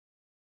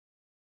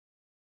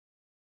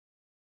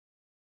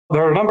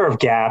There are a number of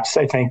gaps.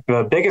 I think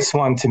the biggest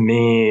one to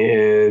me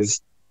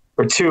is,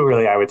 or two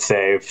really, I would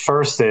say.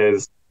 First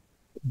is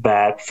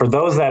that for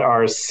those that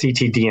are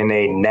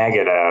ctDNA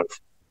negative,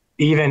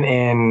 even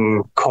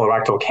in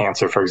colorectal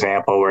cancer, for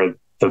example, where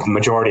the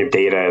majority of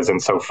data is in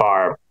so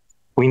far,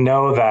 we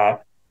know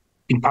that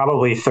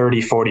probably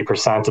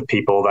 30–40% of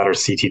people that are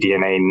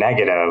ctDNA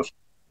negative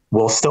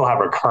will still have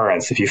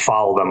recurrence if you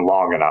follow them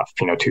long enough,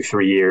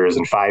 2–3 years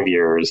and 5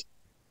 years.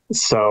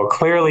 So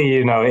clearly,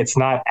 it's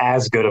not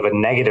as good of a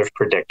negative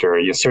predictor.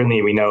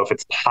 Certainly, we know if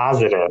it's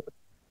positive,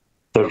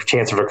 the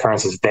chance of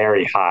recurrence is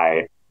very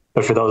high.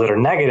 But for those that are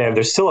negative,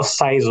 there's still a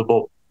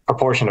sizable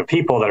proportion of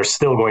people that are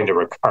still going to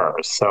recur.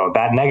 So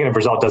that negative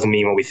result doesn't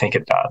mean what we think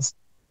it does.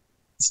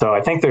 So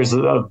I think there's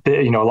a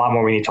bit, a lot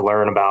more we need to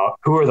learn about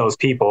who are those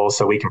people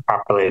so we can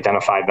properly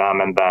identify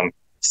them and then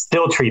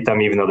still treat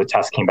them even though the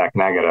test came back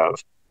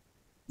negative.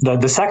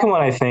 The second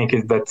one I think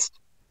is that's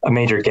a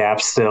major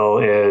gap still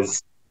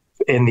is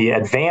in the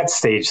advanced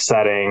stage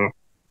setting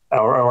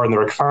or in the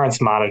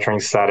recurrence monitoring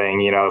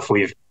setting.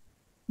 If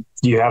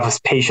you have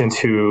patients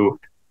who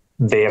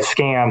they have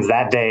scans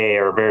that day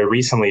or very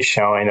recently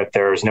showing that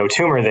there's no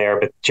tumor there,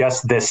 but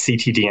just this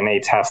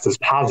ctDNA test is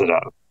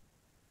positive.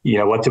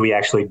 What do we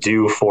actually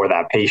do for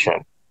that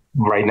patient?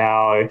 Right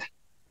now,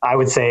 I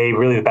would say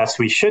really the best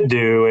we should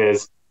do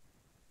is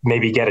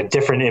maybe get a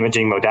different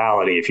imaging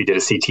modality. If you did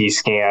a CT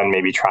scan,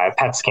 maybe try a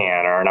PET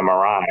scan or an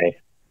MRI.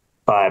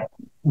 But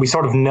we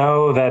sort of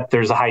know that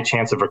there's a high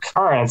chance of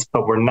recurrence,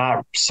 but we're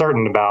not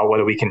certain about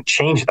whether we can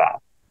change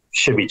that.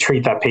 Should we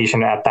treat that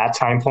patient at that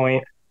time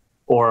point?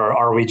 Or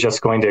are we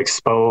just going to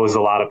expose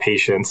a lot of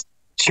patients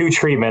to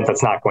treatment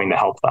that's not going to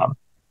help them?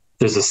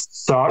 There's a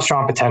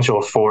strong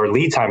potential for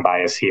lead time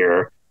bias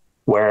here,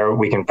 where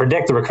we can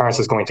predict the recurrence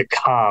is going to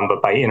come,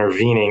 but by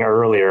intervening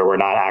earlier, we're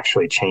not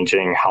actually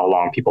changing how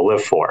long people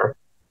live for.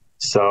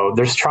 So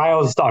there's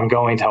trials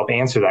ongoing to help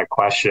answer that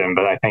question,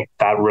 but I think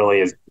that really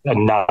is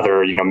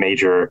another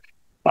major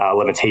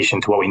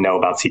limitation to what we know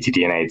about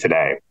ctDNA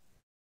today.